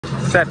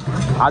Sir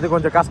அது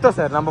கொஞ்சம் கஷ்டம்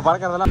சார், நம்ம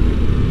பறக்கிறதெல்லாம்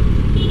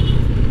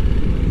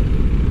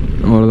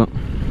அவ்வளோதான்.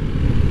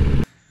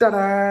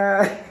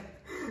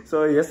 ஸோ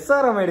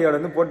எஸ்ஆர்எம் ஐடியோட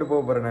வந்து போட்டு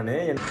போக போகிறேன்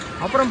நான்.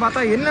 அப்புறம்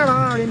பார்த்தா என்னடா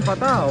அப்படின்னு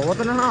பார்த்தா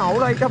ஒருத்தனா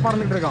அவ்வளோ ஹைட்டாக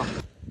பறந்துட்டு இருக்கான்.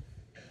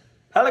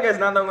 ஹலோ கைஸ்,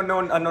 நான் தான்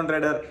உங்கள் அன்னோன்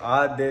ரைடர்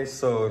ஆதேஷ்.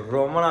 ஸோ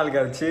ரொம்ப நாள்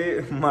கழிச்சு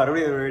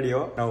மறுபடியும் ஒரு வீடியோ.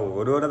 நான்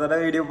ஒரு தடவை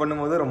வீடியோ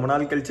பண்ணும்போது ரொம்ப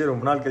நாள்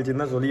கழிச்சு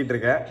தான் சொல்லிட்டு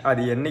இருக்கேன்.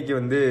 அது என்னைக்கு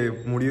வந்து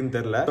முடியும்னு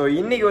தெரியல. ஸோ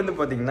இன்னைக்கு வந்து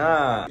பார்த்தீங்கன்னா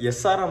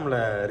எஸ்ஆர்எம்ல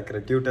இருக்கிற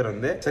டியூட்டர்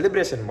வந்து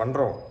செலிப்ரேஷன்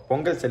பண்ணுறோம்,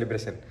 பொங்கல்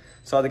செலிப்ரேஷன்.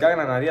 ஸோ அதுக்காக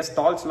நான் நிறைய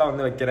ஸ்டால்ஸ்லாம்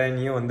வந்து வைக்கிறேன்,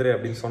 நீயும் வந்துரு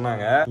அப்படின்னு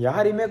சொன்னாங்க.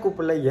 யாரையுமே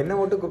கூப்பிடல, என்னை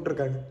மட்டும்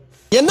கூப்பிட்டுருக்காங்க.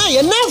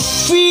 என்ன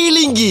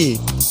ஃபீலிங்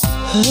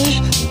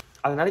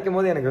அது நினைக்கும்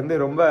போது எனக்கு வந்து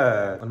ரொம்ப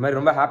ஒரு மாதிரி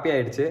ரொம்ப ஹாப்பி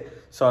ஆயிடுச்சு.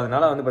 ஸோ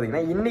அதனால வந்து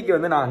பார்த்தீங்கன்னா இன்னைக்கு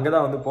வந்து நான் அங்கே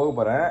தான் வந்து போக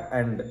போகிறேன்.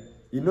 அண்ட்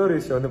இன்னொரு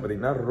விஷயம் வந்து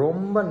பார்த்தீங்கன்னா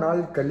ரொம்ப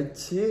நாள்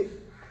கழிச்சு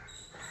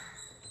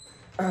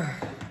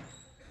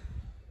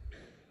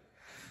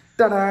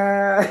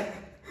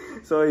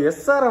ஸோ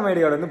எஸ்ஆர்எம்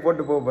ஐடியோட வந்து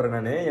போட்டு போக போகிறேன்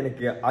நான்.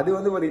 எனக்கு அது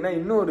வந்து பார்த்தீங்கன்னா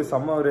இன்னும் ஒரு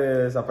ஒரு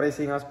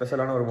சர்ப்ரைசிங்காக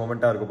ஸ்பெஷலான ஒரு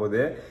மொமெண்ட்டாக இருக்க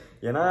போகுது.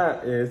 ஏன்னா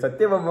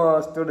சத்யபாமா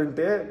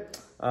ஸ்டூடெண்ட்டு,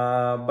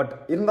 பட்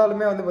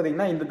இருந்தாலுமே வந்து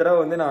பார்த்தீங்கன்னா இந்த தடவை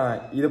வந்து நான்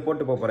இதை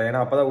போட்டு போகிறேன்.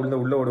 ஏன்னா அப்போ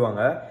தான் உள்ளே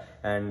விடுவாங்க.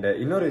 அண்ட்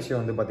இன்னொரு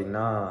விஷயம் வந்து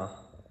பார்த்தீங்கன்னா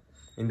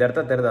இந்த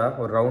இடத்த தெரிதா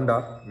ஒரு ரவுண்டா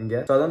இங்கே.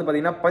 ஸோ அது வந்து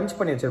பார்த்தீங்கன்னா பஞ்ச்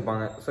பண்ணி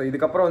வச்சிருப்பாங்க. ஸோ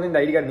இதுக்கப்புறம் வந்து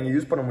இந்த ஐடி கார்டு நீங்கள்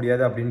யூஸ் பண்ண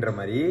முடியாது அப்படின்ற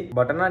மாதிரி.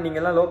 பட் ஆனால்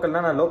நீங்கள்லாம்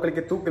லோக்கல்னா நான்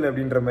லோக்கலுக்கே தூக்கல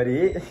அப்படின்ற மாதிரி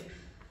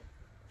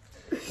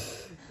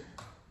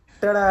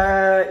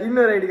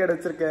இன்னொரு ஐடி கார்டு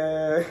வச்சிருக்கேன்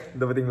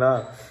இந்த பார்த்தீங்களா.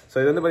 ஸோ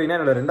இது வந்து பார்த்தீங்கன்னா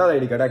என்னோட 2வது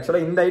ஐடி கார்டு.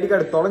 ஆக்சுவலாக இந்த ஐடி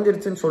கார்டு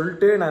தொலைஞ்சிருச்சுன்னு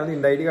சொல்லிட்டு நான் வந்து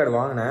இந்த ஐடி கார்டு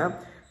வாங்கினேன்.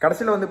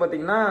 கடைசியில் வந்து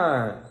பார்த்தீங்கன்னா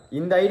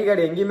இந்த ஐடி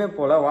கார்டு எங்கேயுமே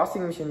போகல,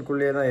 வாஷிங்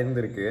மிஷினுக்குள்ளேயே தான்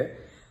இருந்திருக்கு.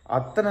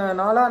 அத்தனை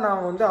நாளாக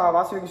நான் வந்து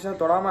வாஷிங் மிஷினை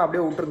தொடாமல்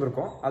அப்படியே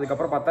விட்டுருந்துருக்கோம்.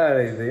 அதுக்கப்புறம் பார்த்தா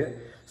இது.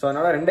 ஸோ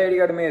அதனால் 2 ஐடி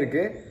கார்டுமே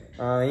இருக்குது.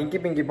 இங்கி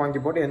பிங்கி பாங்கி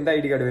போட்டு எந்த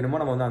ஐடி கார்டு வேணுமோ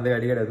நம்ம வந்து அந்த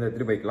ஐடி கார்டு வந்து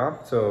எடுத்துகிட்டு போய்க்கலாம்.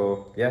 So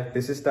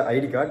this is the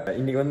ID card.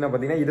 இன்றைக்கி வந்து நான்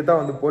பார்த்தீங்கன்னா இது தான்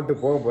வந்து போட்டு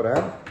போக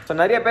போகிறேன். ஸோ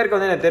நிறைய பேருக்கு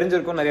வந்து எனக்கு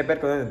தெரிஞ்சிருக்கும், நிறைய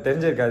பேருக்கு வந்து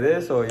தெரிஞ்சிருக்காது.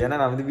 ஸோ ஏன்னா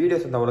நான் வந்து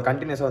வீடியோஸ் வந்து அவ்வளோ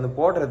கண்டினியூஸாக வந்து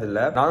போடுறது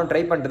இல்லை. நானும்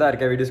ட்ரை பண்ணிட்டு தான்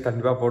இருக்கேன் வீடியோஸ்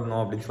கண்டிப்பாக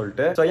போடணும் அப்படின்னு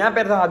சொல்லிட்டு. ஸோ என்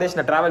பேர் தான் ஆதேஷ்.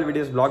 நான் ட்ராவல்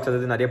வீடியோஸ் பிளாக்ஸ்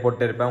அது நிறைய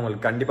போட்டு இருப்பேன்,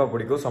 உங்களுக்கு கண்டிப்பாக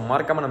பிடிக்கும். ஸோ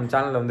மறக்காம நம்ம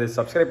சேனலில் வந்து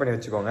சப்ஸ்கிரைப் பண்ணி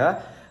வச்சுக்கோங்க.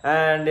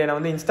 அண்ட் என்னை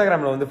வந்து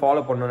இன்ஸ்டாகிராமில் வந்து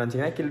ஃபாலோ பண்ணணும்னு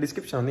நினச்சிங்கன்னா கீழே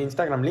டிஸ்கிரிப்ஷன் வந்து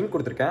இன்ஸ்டாகிராம் லிங்க்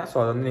கொடுத்துருக்கேன். ஸோ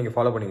அதை வந்து நீங்கள்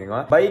ஃபாலோ பண்ணிக்கோங்க.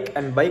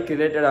 பைக்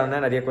ரிலேட்டடான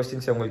நிறைய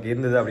கொஸ்டின்ஸ் உங்களுக்கு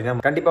இருந்தது அப்படின்னா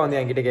கண்டிப்பாக வந்து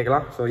என்கிட்ட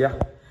கேட்கலாம். ஸோ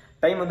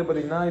டைம் வந்து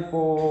பார்த்தீங்கன்னா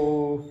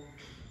இப்போது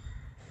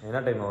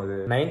என்ன டைம் ஆகுது,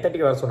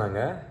 9:30 வர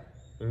சொன்னாங்க.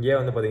 இங்கேயே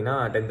வந்து பார்த்தீங்கன்னா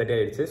 10:30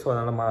 ஆயிடுச்சு. ஸோ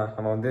அதனால்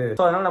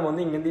நம்ம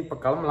வந்து இங்கேருந்து இப்போ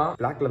கிளம்பலாம்.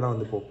 பிளாக்ல தான்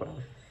வந்து போகிறேன்.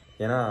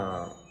 ஏன்னா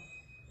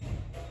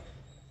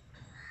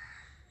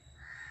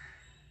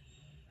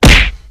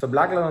ஸோ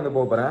பிளாக்ல தான் வந்து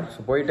போக போகிறேன். ஸோ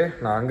போயிட்டு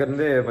நான்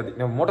அங்கேருந்து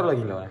பார்த்தீங்கன்னா மோட்டோ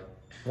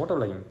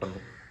விளாகிங்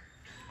பண்ணுறேன்.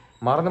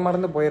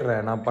 மறந்து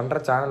போயிடுறேன். நான் பண்ணுற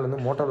சேனல் வந்து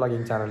மோட்டோ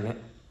விளாகிங் சேனல்னே.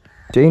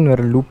 செயின்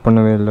வேறு லூப்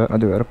பண்ணவே இல்லை,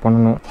 அது வேறு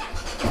பண்ணணும்.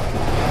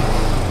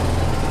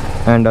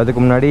 அண்ட் அதுக்கு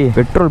முன்னாடி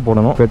பெட்ரோல்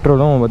போடணும்.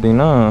 பெட்ரோலும்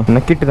பார்த்தீங்கன்னா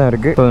நக்கிட்டு தான்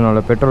இருக்குது. ஸோ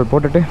அதனால் பெட்ரோல்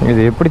போட்டுட்டு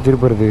இது எப்படி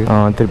திருப்புறது,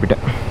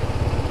 திருப்பிட்டேன்.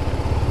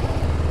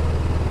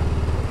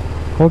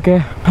 ஓகே,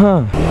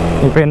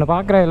 இப்போ என்னை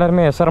பார்க்குற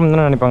எல்லாருமே எஸ்ஆர்எம்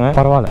தானே நினைப்பாங்க.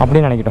 பரவாயில்ல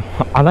அப்படின்னு நினைக்கிட்டோம்,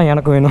 அதான்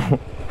எனக்கு வேணும்.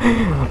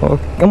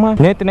 ஓகேம்மா,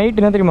 நேற்று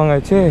நைட்டு என்ன தெரியுமாங்க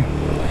ஆச்சு,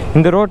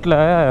 இந்த ரோட்டில்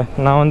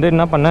நான் வந்து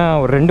என்ன பண்ணேன்,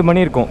 ஒரு 2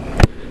 மணி இருக்கும்.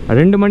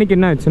 2 மணிக்கு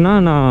என்ன ஆச்சுன்னா,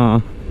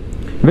 நான்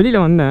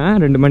வெளியில் வந்தேன்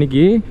 2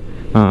 மணிக்கு.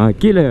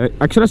 கீழே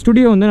ஆக்சுவலாக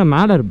ஸ்டுடியோ வந்து நான்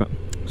மேலே இருப்பேன்.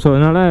 ஸோ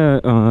அதனால்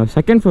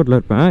 2nd ஃப்ளோரில்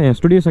இருப்பேன். என்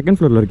ஸ்டுடியோ 2nd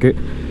ஃப்ளோரில் இருக்குது.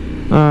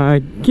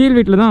 கீழ்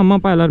வீட்டில் தான் அம்மா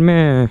அப்பா எல்லாருமே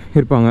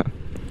இருப்பாங்க.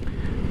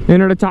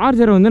 என்னோடய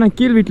சார்ஜரை வந்து நான்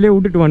கீழ் வீட்டிலே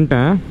விட்டுட்டு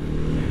வந்துட்டேன்.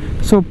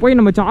 ஸோ போய்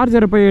நம்ம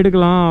சார்ஜரை போய்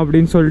எடுக்கலாம்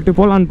அப்படின்னு சொல்லிட்டு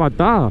போகலான்னு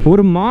பார்த்தா,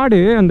 ஒரு மாடு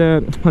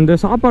அந்த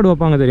சாப்பாடு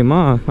வைப்பாங்க தெரியுமா,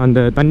 அந்த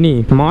தண்ணி,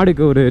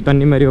 மாடுக்கு ஒரு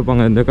தண்ணி மாதிரி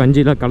வைப்பாங்க, அந்த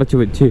கஞ்சிலாம் களைச்சி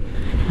வச்சு,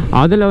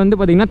 அதில் வந்து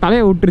பார்த்திங்கன்னா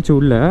தலையை விட்டுருச்சு.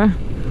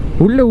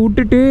 உள்ளே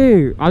விட்டுட்டு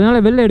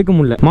அதனால் வெளில எடுக்க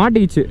முடியல,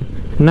 மாட்டிக்கிச்சு.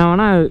 நான்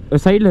வேணால்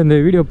சைடில் இந்த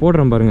வீடியோ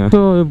போடுறேன் பாருங்கள். ஸோ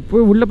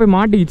உள்ளே போய்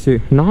மாட்டிக்கிச்சு.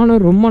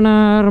 நானும் ரொம்ப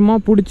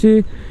நேரமாக பிடிச்சி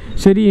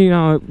சரி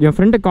நான் என்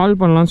ஃப்ரெண்டுக்கு கால்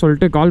பண்ணலான்னு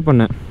சொல்லிட்டு கால்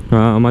பண்ணேன்.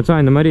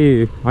 மச்சான் இந்த மாதிரி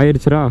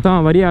ஆயிடுச்சுரா,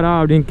 தான் வரியாரா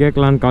அப்படின்னு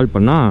கேட்கலான்னு கால்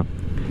பண்ணால்,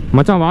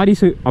 மச்சான்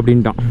வாரிசு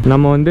அப்படின்ட்டான்.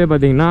 நம்ம வந்து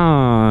பார்த்திங்கன்னா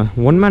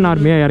 1 மேன்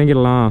ஆர்மியாக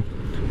இறங்கிடலாம்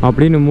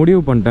அப்படின்னு முடிவு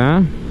பண்ணிட்டேன்.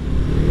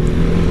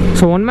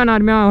 ஸோ 1 மேன்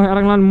ஆர்மியாக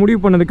இறங்கலான்னு முடிவு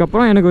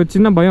பண்ணதுக்கப்புறம் எனக்கு ஒரு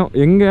சின்ன பயம்,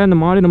 எங்கே அந்த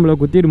மாடு நம்மளை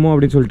குத்திடுமோ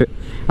அப்படின்னு சொல்லிட்டு.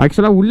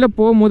 ஆக்சுவலாக உள்ளே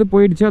போகும்போது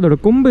போயிடுச்சு. அதோட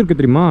கொம்பு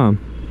இருக்குது தெரியுமா,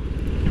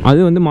 அது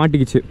வந்து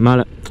மாட்டிக்கிச்சு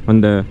மேலே.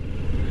 அந்த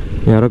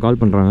யாரோ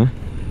கால் பண்ணுறாங்க.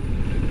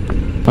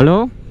 ஹலோ,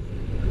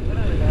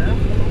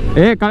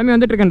 கிளம்பி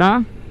வந்துட்டுருக்கேன்டா,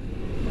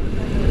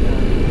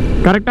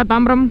 கரெக்டாக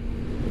தாம்பரம்.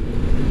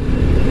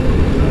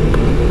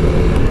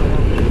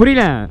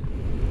 புரியல,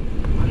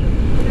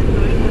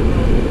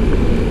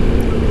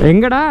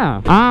 எங்கடா?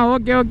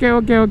 Okay okay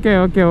okay okay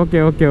okay okay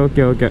okay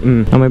okay okay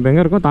நம்ம இப்போ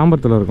எங்கே இருக்கோம்?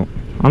 தாம்பரத்தில் இருக்கோம்.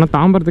 ஆனால்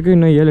தாம்பரத்துக்கு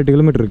இன்னும் 7-8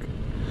 கிலோமீட்டர் இருக்குது.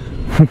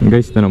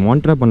 கைஸ் நான்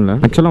மானிட்டரே பண்ணல.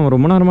 ஆக்சுவலாக அவன்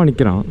ரொம்ப நேரமாக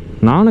நிற்கிறான்.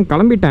 நானும்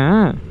கிளம்பிட்டேன்.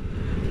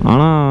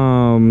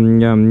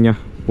 ஆனால்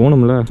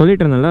போகணும்ல,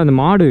 சொல்லிட்டு இருந்தேன்ல, அந்த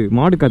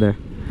மாடு கதை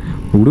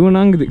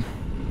விடுவேனாங்குது.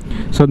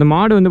 ஸோ அந்த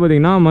மாடு வந்து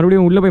பார்த்திங்கன்னா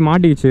மறுபடியும் உள்ளே போய்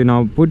மாட்டிக்கிச்சு.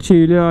 நான் பிடிச்சி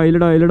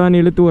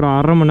இல்லடான்னு இழுத்து ஒரு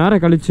 1/2 மணி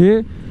நேரம் கழித்து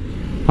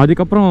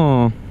அதுக்கப்புறம்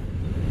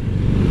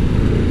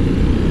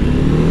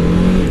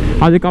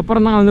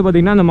அதுக்கப்புறம் தான் வந்து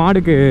பார்த்திங்கன்னா அந்த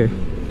மாடுக்கு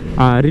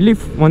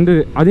ரிலீஃப் வந்து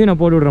அதையும் நான்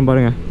போட்டு விட்றேன்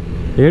பாருங்கள்.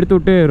 எடுத்து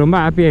விட்டு ரொம்ப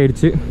ஹாப்பி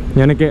ஆகிடுச்சு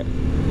எனக்கு.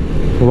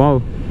 வாவ்,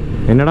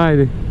 என்னடா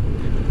இது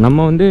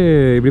நம்ம வந்து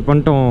இப்படி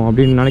பண்ணிட்டோம்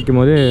அப்படின்னு நினைக்கும்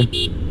போது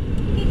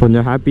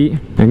கொஞ்சம் ஹாப்பி.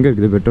 எங்கே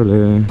இருக்குது பெட்ரோலு?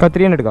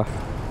 300 எடுக்கா.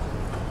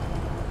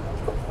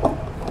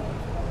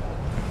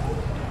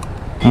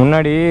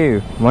 முன்னாடி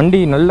வண்டி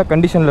நல்ல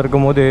கண்டிஷனில்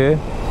இருக்கும் போது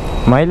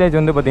மைலேஜ்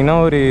வந்து பார்த்திங்கன்னா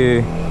ஒரு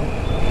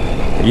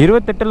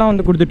 28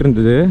 வந்து கொடுத்துட்டு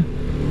இருந்தது.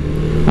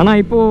 ஆனால்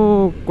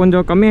இப்போது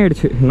கொஞ்சம்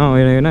கம்மியாகிடுச்சு.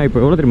 ஏன்னா இப்போ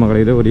எவ்வளோ தெரியுமா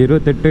கிடையாது? ஒரு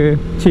 28.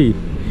 சி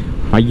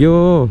ஐயோ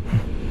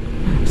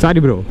சாரி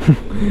ப்ரோ,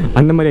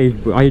 அந்த மாதிரி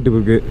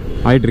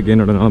ஆகிட்டுருக்கு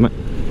என்னோடய நிலமை.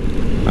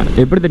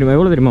 எப்படி தெரியுமா,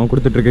 எவ்வளோ தெரியுமா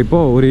கொடுத்துட்ருக்கு?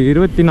 இப்போது ஒரு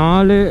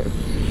 24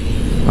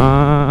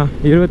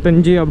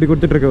 25 அப்படி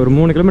கொடுத்துட்ருக்கு. ஒரு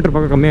 3 கிலோமீட்டர்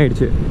பக்கம்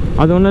கம்மியாகிடுச்சு.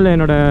 அது ஒன்றும் இல்லை,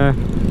 என்னோடய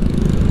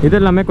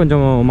இதெல்லாமே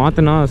கொஞ்சம்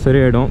மாற்றினா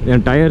சரியாயிடும்.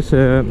 என் டயர்ஸு,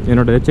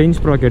 என்னோடய செயின்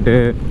ஸ்ப்ராக்கெட்டு,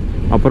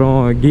 அப்புறம்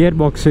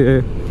கியர் பாக்ஸு.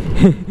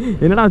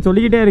 என்னடா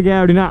சொல்லிக்கிட்டே இருக்கேன்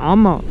அப்படின்னா,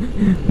 ஆமாம்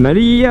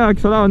நிறைய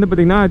ஆக்சுவலாக வந்து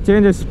பார்த்திங்கன்னா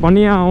சேஞ்சஸ்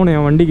பண்ணியே ஆகணும்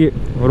என் வண்டிக்கு.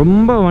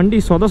 ரொம்ப வண்டி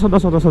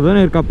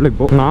சொதன்னு இருக்காப்புல.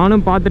 இப்போது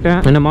நானும்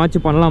பார்த்துட்டேன் என்ன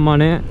மாற்றி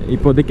பண்ணலாமான்னு.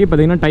 இப்போதைக்கு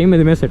பார்த்திங்கன்னா டைம்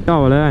எதுவுமே செட்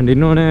ஆகலை. அண்ட்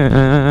இன்னொன்று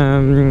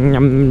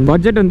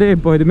பட்ஜெட் வந்து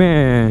இப்போ எதுவுமே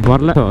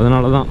வரல.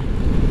 அதனால தான்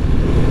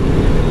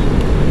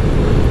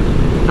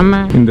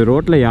இந்த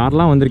ரோட்டில்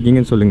யாரெல்லாம்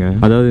வந்திருக்கீங்கன்னு சொல்லுங்கள்.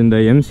 அதாவது இந்த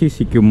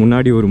எம்சிசிக்கு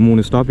முன்னாடி ஒரு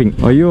 3 ஸ்டாப்பிங்.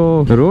 ஐயோ,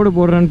 ரோடு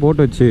போடுறேன்னு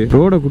போட்டு வச்சு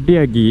ரோடை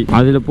குட்டியாக்கி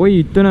அதில் போய்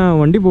இத்தனை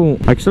வண்டி போகும்.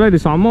 ஆக்சுவலாக இது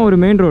செம்ம ஒரு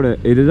மெயின் ரோடு.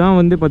 இதுதான்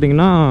வந்து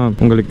பார்த்தீங்கன்னா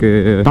உங்களுக்கு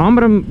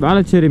தாம்பரம்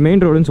வேளச்சேரி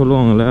மெயின் ரோடுன்னு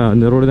சொல்லுவாங்கள்ல,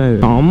 அந்த ரோடு தான்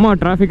இது. அம்மா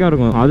டிராஃபிக்காக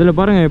இருக்கும். அதில்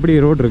பாருங்கள் எப்படி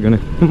ரோடு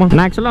இருக்குன்னு.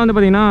 நான் ஆக்சுவலாக வந்து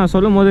பார்த்தீங்கன்னா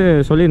சொல்லும் போது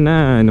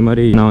சொல்லியிருந்தேன், இந்த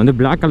மாதிரி நான் வந்து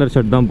பிளாக் கலர்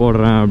ஷர்ட் தான்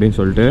போடுறேன் அப்படின்னு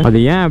சொல்லிட்டு. அது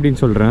ஏன்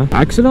அப்படின்னு சொல்கிறேன்.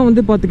 ஆக்சுவலாக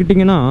வந்து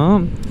பார்த்துக்கிட்டிங்கன்னா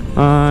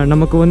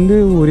நமக்கு வந்து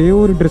ஒரே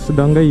ஒரு ட்ரெஸ்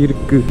தாங்க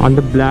இருக்குது, அந்த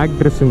பிளாக்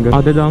ட்ரெஸ்ஸுங்க.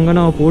 அது தாங்க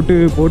நான் போட்டு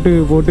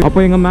அப்போ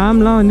எங்கள்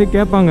மேம்லாம் வந்து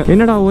கேட்பாங்க,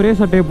 என்னடா ஒரே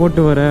சட்டையை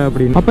போட்டு வர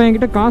அப்படின்னு. அப்போ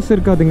என்கிட்ட காசு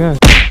இருக்காதுங்க.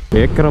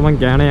 கேட்குறவன்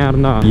கேனையா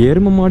இருந்தா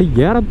எரும மாடி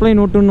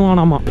ஏரோப்ளைன் ஓட்டுன்னு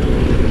ஆனாமா.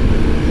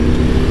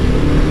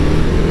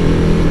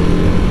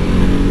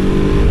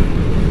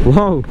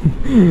 வாவ்,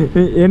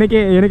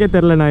 எனக்கே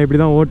தெரில நான்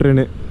இப்படி தான்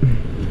ஓட்டுறேன்னு.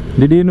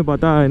 திடீர்னு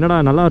பார்த்தா என்னடா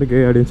நல்லா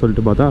இருக்குது அப்படின்னு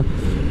சொல்லிட்டு பார்த்தா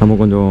நம்ம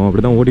கொஞ்சம்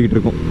அப்படி தான் ஓட்டிக்கிட்டு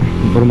இருக்கோம்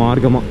ஒரு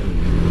மார்க்கமாக.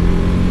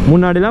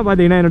 முன்னாடிலாம்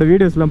பார்த்தீங்கன்னா என்னோடய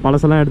வீடியோஸ்லாம்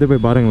பழசெல்லாம் எடுத்து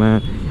போய் பாருங்களேன்.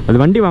 அது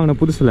வண்டி வாங்கின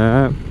புதுசில்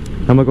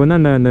நமக்கு வந்து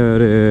அந்த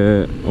ஒரு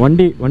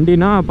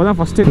வண்டினா அப்போ தான்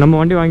ஃபஸ்ட்டு நம்ம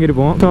வண்டி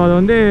வாங்கியிருப்போம். ஸோ அதை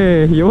வந்து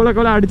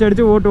எவ்வளோக்கெவ்வளோ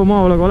அடிச்சு ஓட்டுவோமோ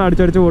அவ்வளோக்கெவ்வளோ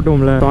அடிச்சு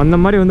ஓட்டுவோம்ல. ஸோ அந்த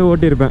மாதிரி வந்து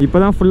ஓட்டியிருப்பேன். இப்போ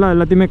தான் ஃபுல்லாக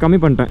எல்லாத்தையுமே கம்மி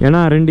பண்ணிட்டேன்.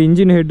 ஏன்னா 2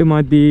 இன்ஜின் ஹெட்டு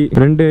மாற்றி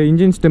 2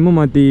 இன்ஜின் ஸ்டெம்மு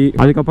மாற்றி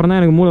அதுக்கப்புறம்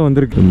தான் எனக்கு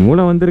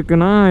மூளை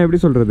வந்திருக்குன்னா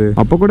எப்படி சொல்கிறது.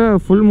 அப்போ கூட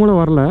ஃபுல் மூளை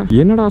வரல.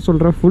 என்னடா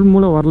சொல்கிற ஃபுல்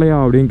மூளை வரலையா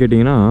அப்படின்னு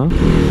கேட்டிங்கன்னா,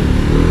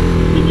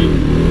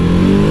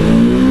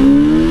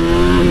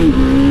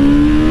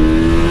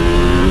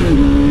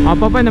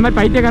 அப்பப்போ இந்த மாதிரி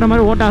பைத்தியக்கார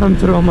மாதிரி ஓட்ட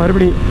ஆரம்பிச்சிருவோம்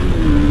மறுபடியும்.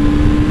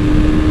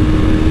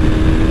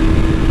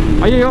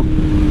 ஐயோ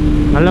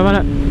நல்ல வேலை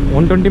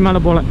 120 மேலே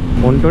போகல.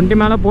 120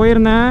 மேலே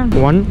போயிருந்தேன்.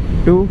 1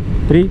 2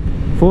 3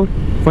 4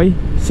 5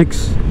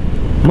 6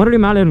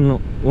 மறுபடியும் மேலே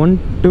இருந்தோம். 1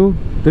 2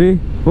 3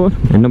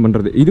 4. என்ன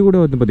பண்ணுறது. இது கூட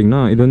வந்து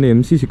பார்த்திங்கன்னா இது வந்து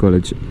எம்சிசி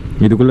காலேஜ்.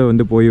 இதுக்குள்ளே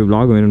வந்து போய்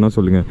விளாக் வேணும்னா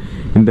சொல்லுங்கள்.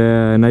 இந்த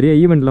நிறைய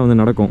ஈவெண்ட்லாம்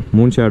வந்து நடக்கும்,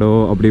 மூன் ஷேடோ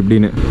அப்படி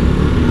இப்படின்னு.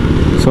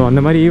 ஸோ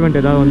அந்த மாதிரி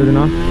ஈவெண்ட் ஏதாவது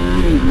வந்ததுன்னா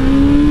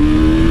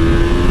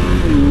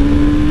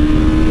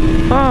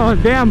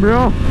டேம்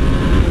ப்ரோ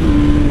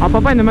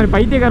அப்பப்போ இந்த மாதிரி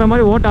பைத்தியக்கார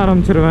மாதிரி ஓட்ட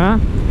ஆரம்பிச்சிருவேன்.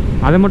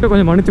 அதை மட்டும்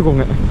கொஞ்சம்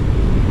மன்னிச்சுக்கோங்க.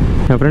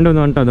 என் ஃப்ரெண்டு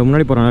வந்து வந்துட்டு அந்த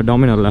முன்னாடி போகிறான்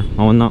டாமினரில்,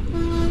 அவன் தான்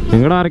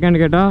எங்கடா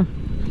இருக்கேன்னு கேட்டால்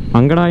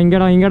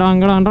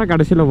அங்கடான்றா.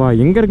 கடைசியில் வா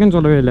எங்கே இருக்கேன்னு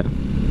சொல்லவே இல்லை.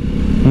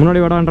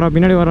 முன்னாடி வரான்றா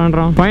பின்னாடி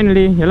வரான்றான்.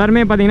 ஃபைனலி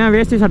எல்லாருமே பார்த்தீங்கன்னா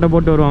வேஷ்டி சட்டை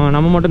போட்டு வருவாங்க.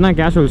 நம்ம மட்டும்தான்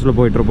கேஷுவல்ஸில்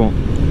போயிட்டுருப்போம்.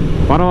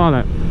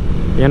 பரவாயில்ல,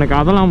 எனக்கு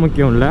அதெல்லாம்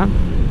முக்கியம் இல்லை.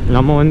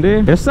 நம்ம வந்து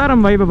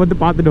எஸ்ஆர்எம் வைப்பை பற்றி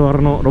பார்த்துட்டு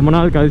வரணும் ரொம்ப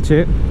நாள்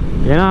கழிச்சு.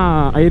 ஏன்னா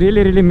ஐ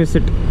ரியலி மிஸ்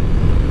இட்.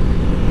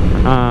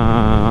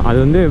 அது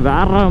வந்து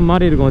வேற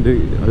மாதிரி இருக்கும்.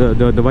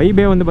 அது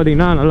வைபே வந்து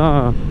பார்த்திங்கன்னா நல்லா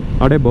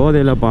அப்படியே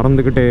போதையில்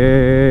பறந்துக்கிட்டே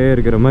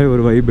இருக்கிற மாதிரி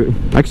ஒரு வைபு.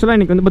 ஆக்சுவலாக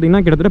இன்றைக்கி வந்து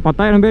பார்த்திங்கன்னா கிட்டத்தட்ட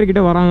 10,000 பேர்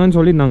கிட்டே வராங்கன்னு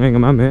சொல்லியிருந்தாங்க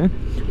எங்கள் மேமு.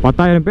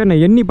 10,000 பேர்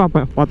நான் எண்ணி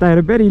பார்ப்பேன்.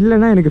 10,000 பேர்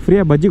இல்லைன்னா எனக்கு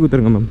ஃப்ரீயாக பஜ்ஜி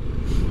கொடுத்துருங்க மேம்.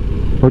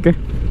 ஓகே,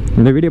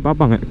 இந்த வீடியோ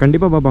பார்ப்பாங்க,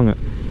 கண்டிப்பாக பார்ப்பாங்க.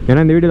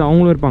 ஏன்னா இந்த வீடியோவில்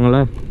அவங்களும்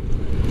இருப்பாங்கள்ல.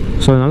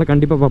 ஸோ அதனால்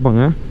கண்டிப்பாக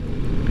பார்ப்பாங்க.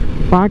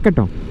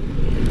 பார்க்கட்டும்.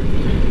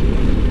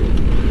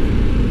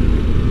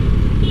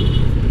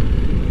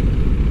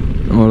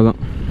 அவ்வளோதான்.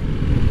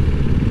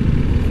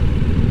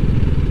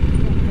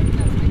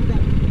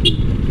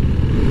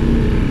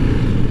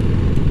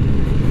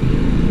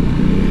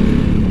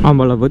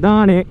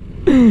 அவ்வளவுதானே.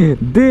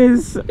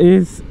 This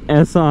is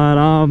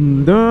SRM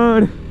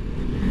dude.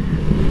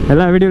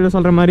 எல்லா வீடியோவில்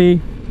சொல்கிற மாதிரி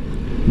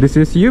this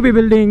is UP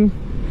building,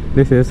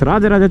 this is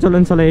Rajaraja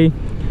Cholan சாலை.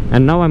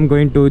 And now I'm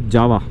going to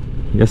Java.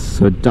 S,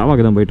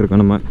 ஜாவாக்கு தான்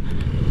போயிட்டுருக்கோம் நம்ம.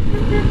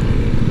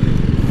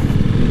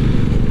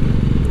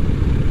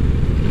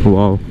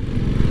 வாவ்,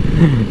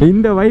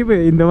 இந்த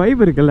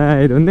வைப் இருக்குல்ல,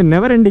 இது வந்து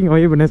நெவர் எண்டிங்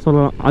வைப்னே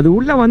சொல்லலாம். அது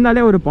உள்ளே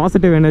வந்தாலே ஒரு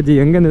பாசிட்டிவ் எனர்ஜி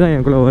எங்கேருந்து தான்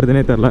எனக்குள்ளே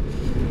வருதுன்னே தெரில.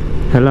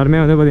 எல்லாருமே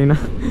வந்து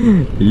பார்த்திங்கன்னா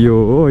ஐயோ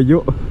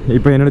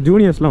இப்போ என்னோடய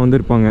ஜூனியர்ஸ்லாம்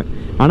வந்திருப்பாங்க.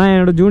 ஆனால்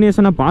என்னோடய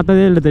ஜூனியர்ஸை நான்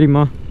பார்த்ததே இல்லை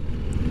தெரியுமா.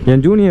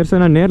 என் ஜூனியர்ஸை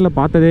நான் நேரில்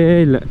பார்த்ததே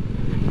இல்லை.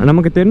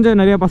 நமக்கு தெரிஞ்ச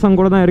நிறையா பசங்க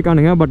கூட தான்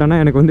இருக்கானுங்க. பட்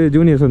ஆனால் எனக்கு வந்து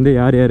ஜூனியர்ஸ் வந்து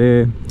யார் யார்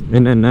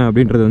என்னென்ன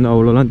அப்படின்றது வந்து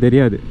அவ்வளோலாம்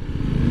தெரியாது.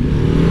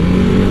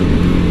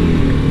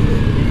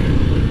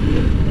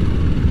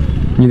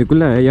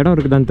 இதுக்குள்ளே இடம்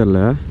இருக்குதான்னு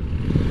தெரில,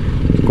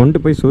 கொண்டு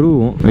போய்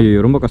சொருவோம்.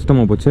 ஐயோ ரொம்ப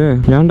கஷ்டமாக போச்சு.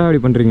 ஏன்டா அப்படி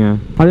பண்ணுறீங்க?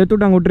 அதை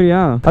எடுத்துட்டு அங்கே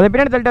விட்டுறியா? அதை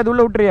பின்னாடி தள்ளிட்டு அது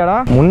உள்ள விட்டுறியாடா?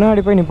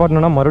 முன்னாடி போய்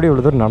நிப்பாட்டணும்னா மறுபடியும்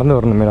இவ்வளோ தூரம் நடந்து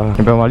வரணுமேடா.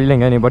 இப்போ வழியில்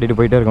எங்கேயா நிப்பாட்டிட்டு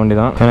போயிட்டே இருக்க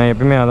வேண்டியதான். ஏன்னா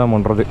எப்பயுமே அதான்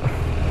பண்ணுறது.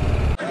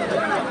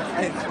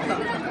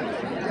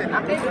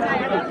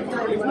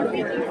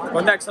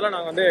 வந்து ஆக்சுவலாக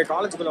நாங்கள் வந்து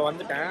காலேஜுக்குள்ளே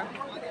வந்துட்டேன்.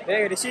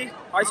 ரிஷி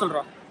ஹாய்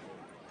சொல்கிறோம்.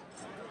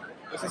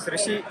 திஸ் இஸ்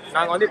ரிஷி.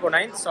 நாங்கள் வந்து இப்போ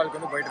 9th ஸ்டாலுக்கு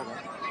வந்து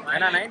போயிட்டுருக்கோம்.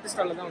 ஏன்னா 9th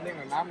ஸ்டாலில் தான் வந்து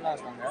எங்கள் மேம்லாம்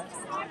இருக்காங்க.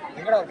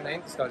 எங்கடா இருக்குது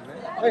 9th ஸ்டால்னு?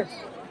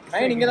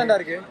 9 இங்கே தான்டா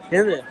இருக்குது.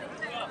 எது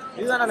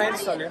இதுதானா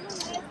 9th ஸ்டாலு?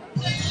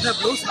 என்ன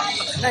ப்ளூஸ்?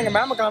 என்ன எங்கள்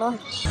மேமை காணோம்?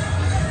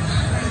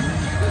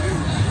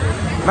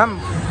 மேம்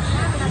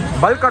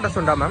பல்க் ஆர்டர்ஸ்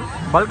உண்டா? மேம்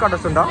பல்க்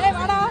ஆர்டர்ஸ் உண்டா?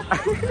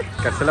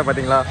 கடைசியில்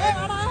பார்த்தீங்களா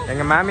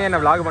எங்கள் மேமே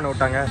என்ன விளாக் பண்ண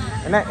விட்டாங்க.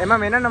 என்ன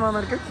மேம் என்னென்ன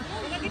மேம் இருக்குது?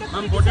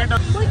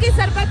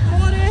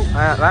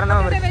 வேற என்ன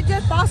மேம் இருக்கு?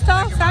 Pasta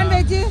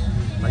sandwich.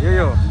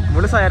 ஐயோ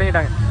முழுசாக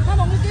இறங்கிட்டாங்க.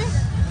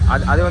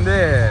 அது வந்து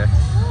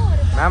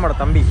மேமோட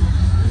தம்பி.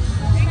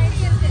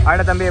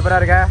 ஆயிட தம்பி எப்படா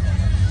இருக்க?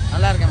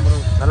 நல்லா இருக்கேன் ப்ரோ.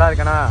 நல்லா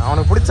இருக்கேண்ணா.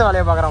 அவனுக்கு பிடிச்ச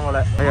வேலையை பார்க்குறான் போல.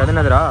 ஐயோ அது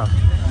என்னதுடா?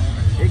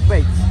 Egg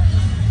bike.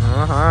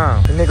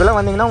 இன்னைக்குள்ளே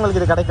வந்தீங்கன்னா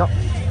உங்களுக்கு இது கிடைக்கும்.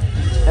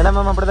 என்ன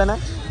மேம் அப்படி தானே?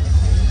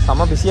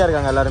 செம்ம பிஸியாக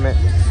இருக்காங்க எல்லாருமே.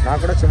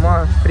 நான் கூட சும்மா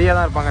ஃப்ரீயாக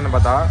தான் இருப்பாங்கன்னு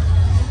பார்த்தா.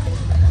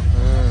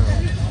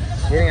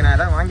 இருங்க நான்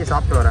எதாவது வாங்கி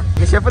சாப்பிட்டு வரேன்.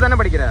 நீ ஷெஃப் தானே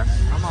படிக்கிற?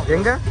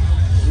 எங்கே?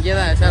 இங்கே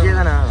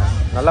தானே.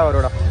 நல்லா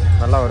வருடா,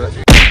 நல்லா வரும்.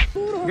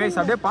 கைஸ்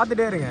அப்படியே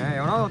பார்த்துட்டே இருங்க.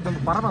 எவனாவது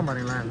ஒருத்தவங்க பறப்பான்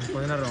பாருங்களேன்.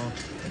 கொஞ்ச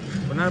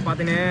நேரம்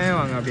பார்த்துனே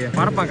வாங்க. அப்படியே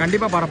பறப்பான்,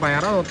 கண்டிப்பாக பறப்பான்.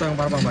 யாராவது ஒருத்தவங்க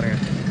பறப்பான் பாருங்க.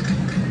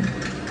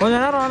 கொஞ்ச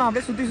நேரம் வேணாம்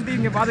அப்படியே சுற்றி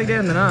இங்கே பார்த்துக்கிட்டே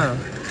இருந்தேன்னா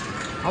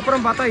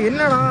அப்புறம் பார்த்தா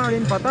என்னடா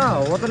அப்படின்னு பார்த்தா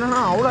ஒருத்தனா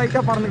அவ்வளோ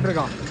ஹைட்டாக பறந்துட்டு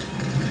இருக்கான்.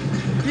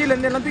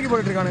 கீழேருந்து எல்லாம் தூக்கி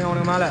போட்டுட்டு இருக்கானுங்க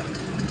அவனுக்கு மேலே.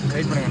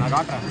 வெயிட் பண்ணுங்க நான்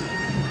காட்டுறேன்.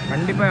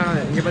 கண்டிப்பாக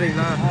வேணாது. இங்கே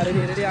பார்த்தீங்களா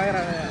ரெடி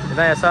ஆகிறாங்க.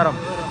 இதான் எஸ்ஆர்எம்.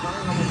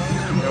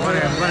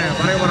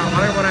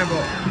 பறக்க போகிறேன் இப்போ.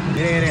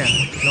 இருங்க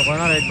இன்னும் கொஞ்ச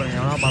நேரம் வெயிட் பண்ணுங்க.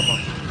 எவனா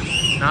பார்ப்பான்.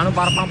 நானும்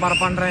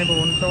பறப்பான்றேன். இப்போ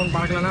ஒன்று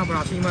பறக்கலன்னா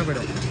அப்புறம் அசிங்கமாக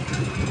போயிடும்.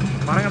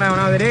 பறங்கடா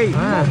எவனா அது? டேய்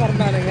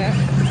பறந்தானுங்க,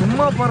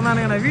 சும்மா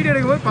பறந்தானுங்க. நான் வீடியோ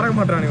எடுக்கும் போது பறக்க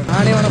மாட்டேறானுங்க.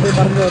 நானே வேணா போய்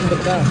பறந்து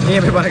வந்துட்டா. நீ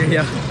போய்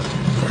பறக்கிறியா?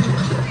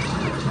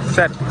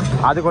 சார்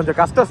அது கொஞ்சம்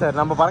கஷ்டம் சார்.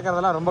 நம்ம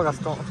பறக்கிறதெல்லாம் ரொம்ப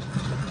கஷ்டம்.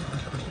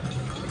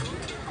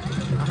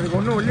 அதுக்கு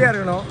ஒன்றும் ஒல்லியாக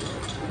இருக்கணும்.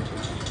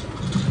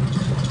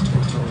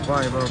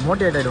 இப்போ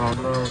மோட்டிவேட் ஆகிடுவான்.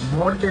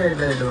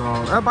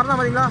 பறந்தா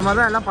பார்த்தீங்களா? நம்ம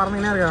தான் எல்லாம்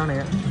பறந்துக்கினே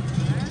இருக்கானுங்க.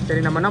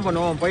 சரி நம்ம என்ன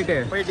பண்ணுவோம், போய்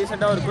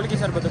டீசெண்டாக ஒரு குளிக்கி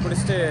சர்பத்தை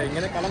குடிச்சிட்டு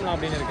இங்கேருந்து கிளம்பலாம்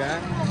அப்படின்னு இருக்கேன்.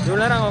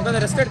 இவ்வளோ நேரம் அங்கே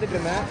உட்காந்து ரெஸ்ட் எடுத்துகிட்டு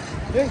இருந்தேன்.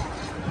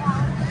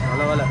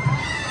 அவ்வளோ வேலை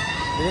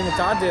இது இந்த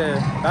சார்ஜ்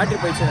பேட்டரி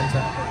போயிடுச்சு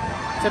நினச்சேன்.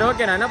 சரி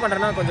ஓகே நான் என்ன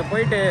பண்ணுறேன்னா கொஞ்சம்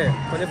போயிட்டு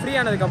கொஞ்சம் ஃப்ரீ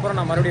ஆனதுக்கப்புறம்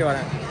நான் மறுபடியும்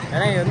வரேன்.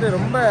 ஏன்னா இங்கே வந்து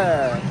ரொம்ப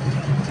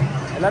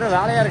எல்லோரும்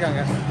வேலையாக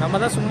இருக்காங்க, நம்ம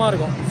தான் சும்மா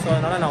இருக்கோம். ஸோ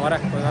அதனால் நான்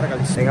வரேன் கொஞ்சம் நேரம்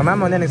கழிச்சு. எங்கள்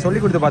மேம் வந்து எனக்கு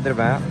சொல்லி கொடுத்து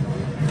பார்த்துருப்பேன்.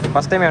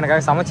 ஃபஸ்ட் டைம்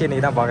எனக்காக சமைச்சு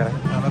இன்றைக்கி தான் பார்க்குறேன்.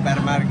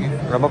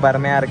 ரொம்ப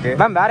பெருமையாக இருக்குது.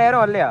 மேம் வேறு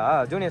யாரும் வரலையா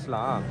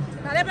ஜூனியர்ஸ்லாம்?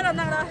 நிறைய பேர்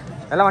வந்தாங்களா?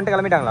 எல்லாம் வந்துட்டு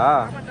கிளம்பிட்டாங்களா?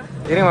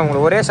 இருங்க மேம்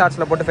உங்களுக்கு ஒரே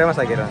ஷார்ட்ஸில் போட்டு ஃபேமஸ்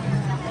ஆக்கிடுறேன்.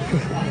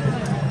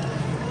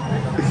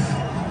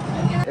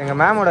 எங்கள்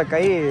மேமோட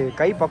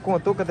கை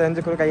பக்குவோம், தூக்கத்தை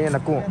தெரிஞ்சு கூட கையை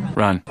நக்குவோம்.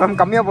 மேம்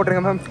கம்மியாக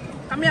போட்டுருங்க மேம்.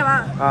 கம்மியாவா?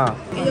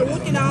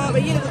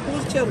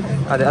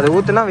 அது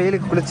ஊற்றுனா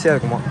வெயிலுக்கு குளிர்ச்சியாக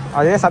இருக்குமா?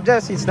 அதே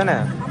சப்ஜெக்ட் சீட்ஸ் தானே?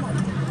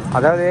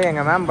 அதாவது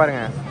எங்கள் மேம்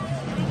பாருங்கள்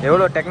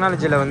எவ்வளோ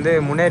டெக்னாலஜியில் வந்து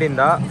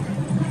முன்னேறிந்தா.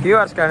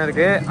 கியூஆர்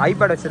ஸ்கேனருக்கு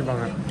ஐபேட்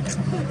வச்சுருப்பாங்க.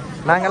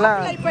 நாங்கள்லாம்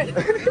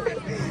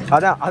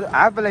அதான் அது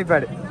ஆப்பிள்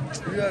ஐபேடு.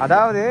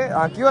 அதாவது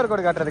கியூஆர்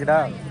கோடு காட்டுறதுக்கிட்டா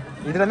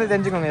இதுலேருந்து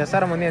தெரிஞ்சுக்கோங்க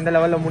எஸ்ஆர்எம் வந்து எந்த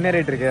லெவலில்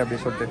முன்னேறிட்டு இருக்கு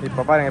அப்படின்னு சொல்லிட்டு.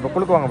 இப்போ பாருங்கள் இப்போ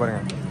குளுக்குவாங்க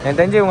பாருங்கள். எனக்கு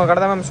தெரிஞ்சு உங்கள் கடை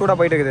தான் மேம் சூடாக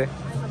போயிட்டு இருக்குது.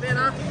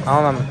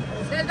 ஆமாம் மேம்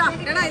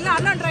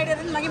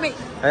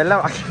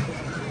எல்லாம்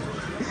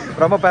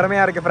ரொம்ப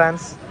பெருமையாக இருக்குது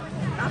ஃப்ரான்ஸ்.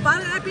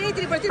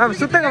 மேம்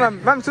சுத்துங்க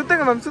மேம்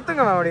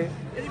சுத்துங்க மேம் அப்படி.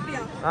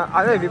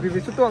 அதே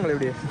இப்படி சுற்றுவாங்களே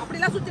இப்படி.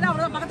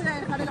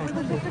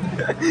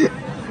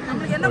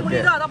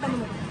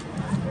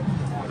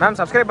 மேம்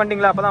சப்ஸ்கிரைப்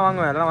பண்ணிட்டீங்களா? அப்போ தான்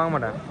வாங்குவேன், எல்லாம் வாங்க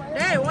மாட்டேன்.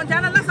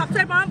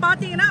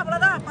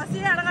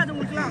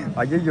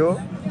 ஐயோ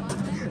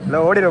இல்லை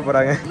ஓடிட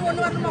போகிறாங்க.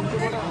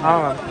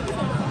 ஆமாம்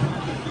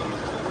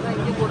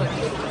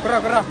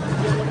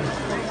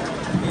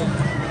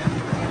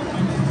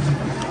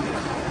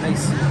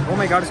nice. Oh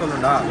my God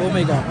சொல்லணும்டா. Oh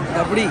my God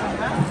அப்படி.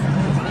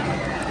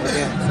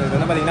 ஓகே ஸோ இது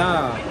வந்து பார்த்தீங்கன்னா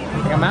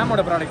எங்கள்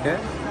மேமோட ப்ராடக்ட்டு.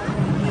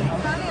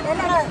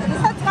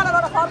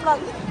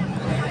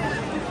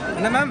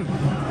 என்ன மேம்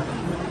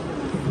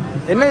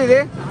என்ன இது?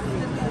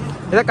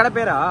 இதை கடை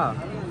பேரா?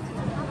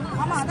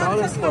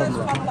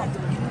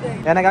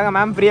 எனக்காக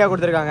மேம் ஃப்ரீயாக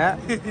கொடுத்துருக்காங்க.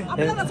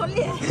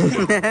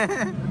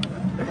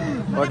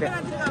 ஓகே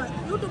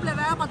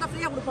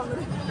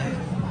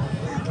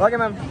ஓகே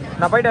மேம்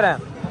நான் போயிட்டு வரேன்.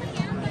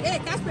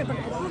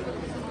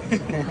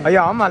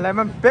 ஐயோ ஆமாம் இல்லை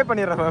மேம் பே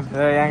பண்ணிடுறேன் மேம்.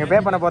 எங்கள் பே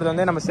பண்ண போகிறது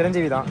வந்து நம்ம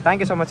சிரஞ்சீவி தான்.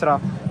 Thank you so மச்ரா.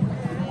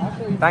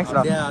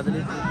 தேங்க்ஸ்டா.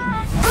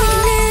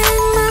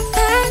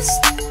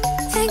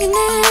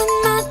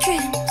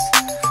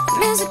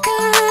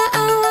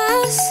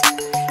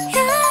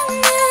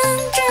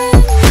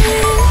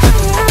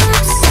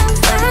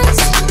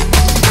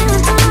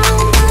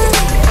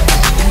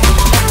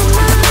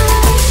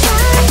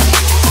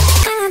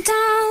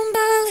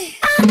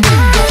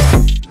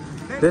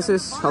 This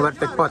is our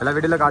tech park. எல்லா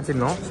வீடியோவில்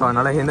காட்டிருந்தோம். ஸோ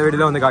அதனால் இந்த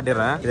வீடியோவில் வந்து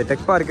காட்டிடுறேன். இது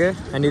டெக் பார்க்கு.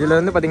 அண்ட் இதில்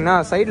வந்து பார்த்தீங்கன்னா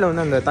சைடில்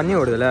வந்து அந்த தண்ணி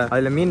ஓடுதுல,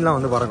 அதில் மீன்லாம்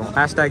வந்து பறக்கும்.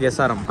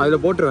 #SRM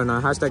அதில் போட்டுருவேன்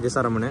நான்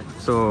 #SRMனு.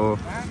 ஸோ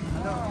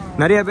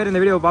நிறைய பேர்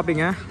இந்த வீடியோவை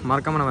பார்ப்பீங்க.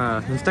 மறக்காமல் நம்ம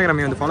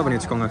இன்ஸ்டாகிராமே வந்து ஃபாலோ பண்ணி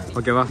வச்சுக்கோங்க,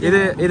 ஓகேவா?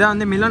 இதான்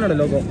வந்து மிலானோட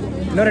லோகோ.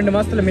 இன்னும் 2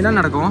 மாதத்தில் மிலான்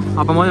நடக்கும்.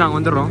 அப்போ போது நாங்கள்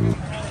வந்துடுறோம்.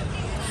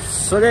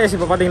 ஸோ கைஸ்,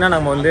 இப்போ பார்த்தீங்கன்னா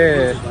நம்ம வந்து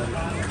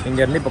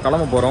இங்கேருந்து இப்போ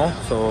கிளம்ப போகிறோம்.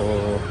 ஸோ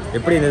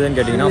எப்படி இருந்ததுன்னு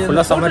கேட்டிங்கன்னா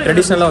ஃபுல்லாக செம்ம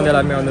ட்ரெடிஷ்னலாக வந்து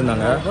எல்லாருமே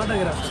வந்துருந்தாங்க.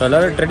 ஸோ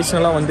எல்லோரும்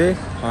ட்ரெடிஷ்னலாக வந்து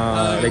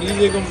லைக்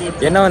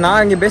என்ன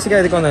நான் இங்கே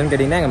பேசிக்காக எதுக்கு வந்தேன்னு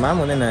கேட்டிங்கன்னா எங்கள்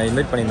மேம் வந்து என்னை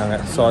இன்வைட் பண்ணியிருந்தாங்க.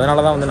 ஸோ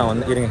அதனால தான் வந்து நான்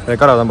வந்து இருங்க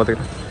ரெக்கார்டாக தான்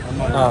பார்த்துக்கிட்டேன்.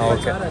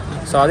 ஓகே.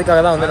 ஸோ அதுக்காக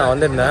தான் வந்து நான்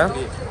வந்திருந்தேன்.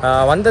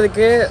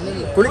 வந்ததுக்கு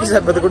குளிக்க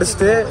சர்பத்து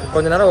குடிச்சிட்டு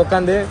கொஞ்ச நேரம்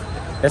உட்காந்து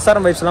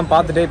SRM வைப்ஸ்லாம்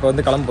பார்த்துட்டு இப்போ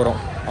வந்து கிளம்ப போகிறோம்.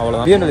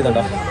 அவ்வளோதான். பிஎன்எல்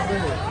தான்டா.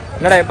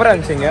 என்னடா எப்போ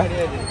இருந்துச்சிங்க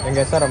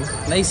எங்கள் SRM?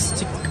 Nice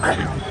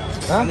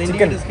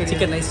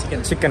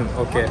chicken.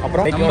 ஓகே.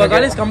 அப்புறம் நம்ம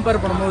காலேஜ் கம்பேர்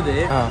பண்ணும்போது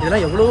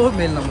இதெல்லாம்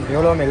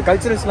எவ்வளவோ மேல்.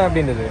 கல்ச்சரல்ஸ்லாம்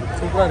எப்படி இருந்தது?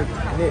 சூப்பராக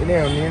இருக்குது.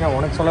 நீ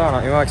உனக்கு சொல்ல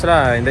வேணாம். இவன்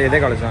ஆக்சுவலாக இதே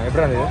காலேஜ் தான்.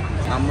 எப்படி இருந்தது?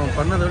 நம்ம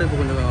பண்ணதோட இப்போ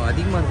கொஞ்சம்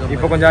அதிகமாக இருக்குது.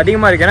 இப்போ கொஞ்சம்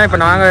அதிகமாக இருக்குது. ஏன்னா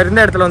இப்போ நாங்கள் இருந்த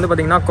இடத்துல வந்து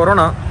பார்த்தீங்கன்னா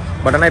கொரோனா.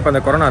 பட் ஆனால் இப்போ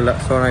அந்த கொரோனா இல்லை.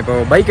 ஸோ நான் இப்போ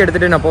பைக்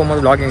எடுத்துகிட்டு நான்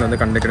போகும்போது vlogging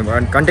வந்து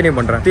கண்டினியூ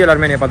பண்ணுறேன்.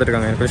 எல்லாருமே என்னை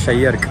பார்த்துருக்காங்க. எனக்கு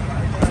ஷையாக இருக்குது.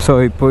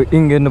 ஸோ இப்போ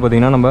இங்கேருந்து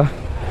பார்த்தீங்கன்னா நம்ம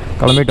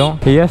கிளம்பிட்டோம்.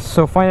 S.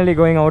 So finally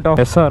going out of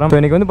SRM. So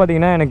எனக்கு வந்து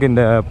பார்த்தீங்கன்னா எனக்கு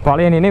இந்த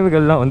பழைய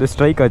நினைவுகள்லாம் வந்து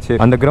ஸ்ட்ரைக் ஆச்சு.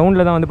 அந்த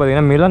கிரவுண்டில் தான் வந்து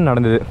பார்த்தீங்கன்னா மிலன்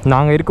நடந்தது.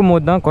 நாங்கள்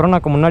இருக்கும்போது தான்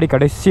கொரோனாக்கு முன்னாடி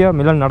கடைசியாக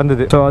மிலன்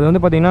நடந்தது. ஸோ அது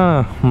வந்து பார்த்தீங்கன்னா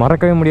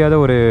மறக்கவே முடியாத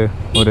ஒரு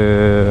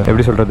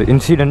எப்படி சொல்கிறது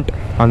இன்சிடென்ட்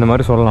அந்த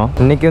மாதிரி சொல்லலாம்.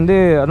 இன்றைக்கி வந்து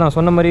அதான்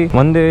சொன்ன மாதிரி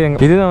வந்து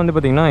இதுதான் வந்து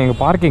பார்த்தீங்கன்னா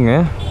எங்கள் பார்க்கிங்கு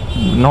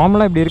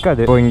நார்மலாக இப்படி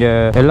இருக்காது. இப்போ இங்கே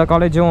எல்லா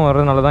காலேஜும்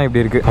வர்றதுனால தான்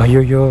இப்படி இருக்குது.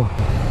 ஐயோ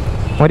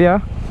மரியா.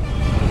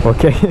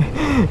 ஓகே.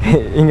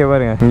 இங்கே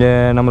பாருங்க, இங்கே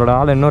நம்மளோட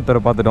ஆள் இன்னொருத்தரை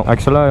பார்த்துட்டோம்.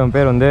 ஆக்சுவலாக அவன்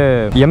பேர் வந்து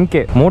MK,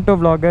 Moto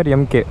vlogger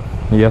MK.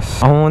 S.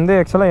 அவன் வந்து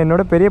ஆக்சுவலாக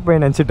என்னோட பெரிய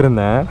பையன் நினச்சிட்டு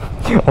இருந்தேன்.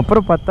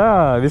 அப்புறம் பார்த்தா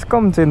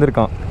விஸ்காம்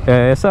சேர்ந்துருக்கான்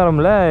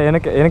SRMல.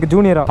 எனக்கு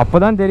ஜூனியரா. அப்போ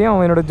தான் தெரியும்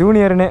அவன் என்னோட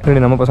ஜூனியர்னு.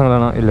 நம்ம பசங்க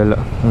தானா?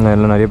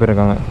 இல்லை நிறைய பேர்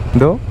இருக்காங்க.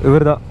 இதோ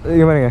இவர் தான்.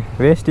 இங்கே பாருங்க,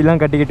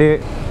 வேஷ்டிலாம் கட்டிக்கிட்டு.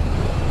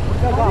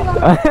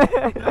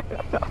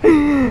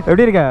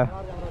 எப்படி இருக்க?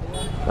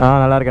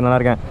 நல்லா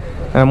இருக்கேன்.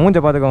 மூஞ்ச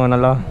பார்த்துக்கோங்க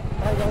நல்லா.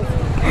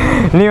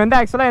 நீ வந்து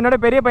ஆக்சுவலாக என்னோட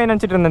பெரிய பையன்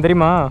நினச்சிட்டு இருந்தேன்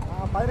தெரியுமா?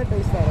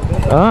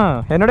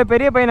 என்னோட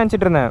பெரிய பையன்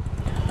நினச்சிட்டு இருந்தேன்.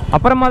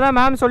 அப்புறமா தான்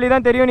மேம் சொல்லி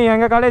தான் தெரியும் நீ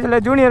எங்கள்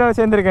காலேஜில் ஜூனியராக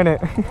சேர்ந்துருக்கேன்னு.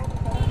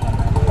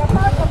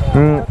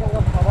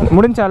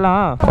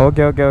 முடிஞ்சாலாம்?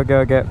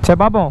 ஓகே. சரி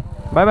பார்ப்போம்.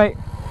 பை.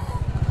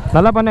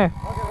 நல்லா பண்ணு,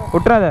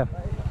 விட்டுறாத.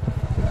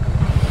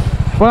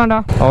 போகலாம்டா.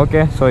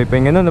 ஓகே. ஸோ இப்போ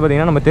இங்கேருந்து வந்து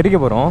பார்த்தீங்கன்னா நம்ம தெரிக்க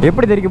போகிறோம்.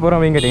 எப்படி தெரிக்க போகிறோம்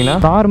அப்படின்னு கேட்டிங்கன்னா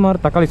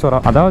தார்மார் தக்காளி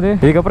சோறா. அதாவது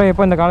இதுக்கப்புறம்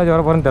எப்போ இந்த காலேஜ்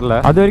வர போகிறோன்னு தெரியல.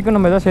 அது வரைக்கும்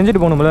நம்ம எதாவது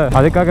செஞ்சுட்டு போகணும்ல,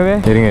 அதுக்காகவே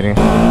இருங்க.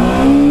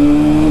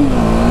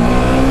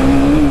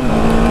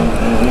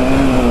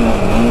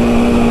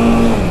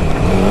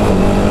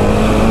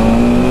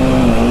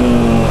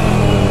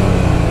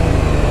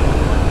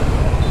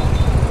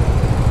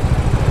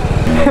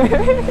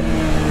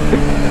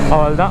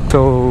 அவ்வளோதான். So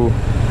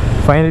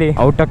finally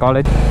out of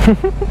college.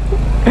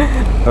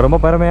 ரொம்ப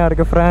பெருமையாக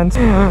இருக்குது friends.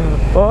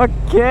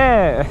 Okay.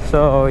 So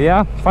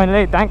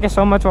finally thank you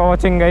so much for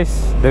வாட்சிங் கைஸ்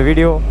இந்த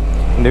வீடியோ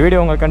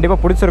உங்களுக்கு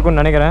கண்டிப்பாக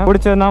பிடிச்சிருக்குன்னு நினைக்கிறேன்.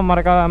 பிடிச்சதுன்னா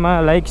மறக்காமல்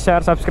லைக்,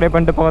 ஷேர், சப்ஸ்கிரைப்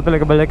பண்ணிட்டு பக்கத்தில்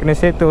இருக்க பெல் ஐக்கனை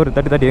சேர்த்து ஒரு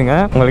தட்டிடுங்க.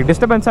 உங்களுக்கு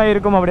டிஸ்டர்பன்ஸாக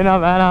இருக்கும் அப்படின்னா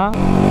வேணாம்.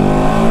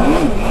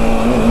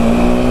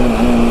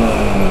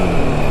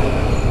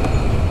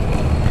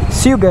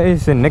 See you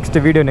guys in next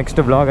video, next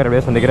vlog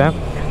சந்திக்கிறேன்.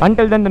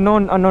 Until then, the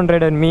known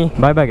Unknownrider and me.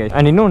 Bye guys.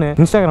 And இன்னொன்று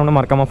இன்ஸ்டாகிராமில்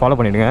மறக்காமல் ஃபாலோ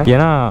பண்ணிவிடுங்க.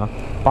 ஏன்னா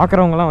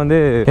பார்க்குறவங்களாம் வந்து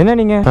என்ன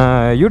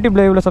நீங்கள்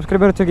யூடியூப்பில் இவ்வளோ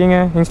சப்ஸ்கிரைபர் வச்சுருக்கீங்க,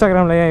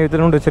 இன்ஸ்டாகிராமில் ஏன்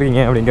இவ்வளோ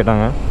வச்சுருக்கீங்க அப்படின்னு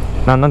கேட்டாங்க.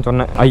 நான் தான்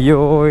சொன்னேன், ஐயோ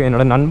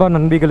என்னோட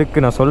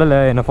நண்பிகளுக்கு நான் சொல்லலை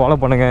என்னை ஃபாலோ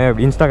பண்ணுங்கள்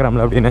அப்படி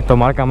இன்ஸ்டாகிராமில் அப்படின்னு. ஸோ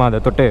மறக்காமல்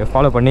அதை தொட்டு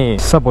ஃபாலோ பண்ணி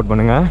சப்போர்ட்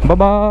பண்ணுங்கள்.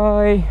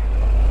 பாய்.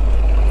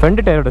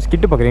 ஃப்ரெண்டு டயரோட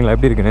ஸ்கிட்டு பார்க்குறீங்களா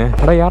எப்படி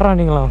இருக்குன்னு? யாரா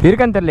நீங்களா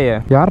இருக்கான்னு தெரியலையே.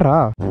 யாரா?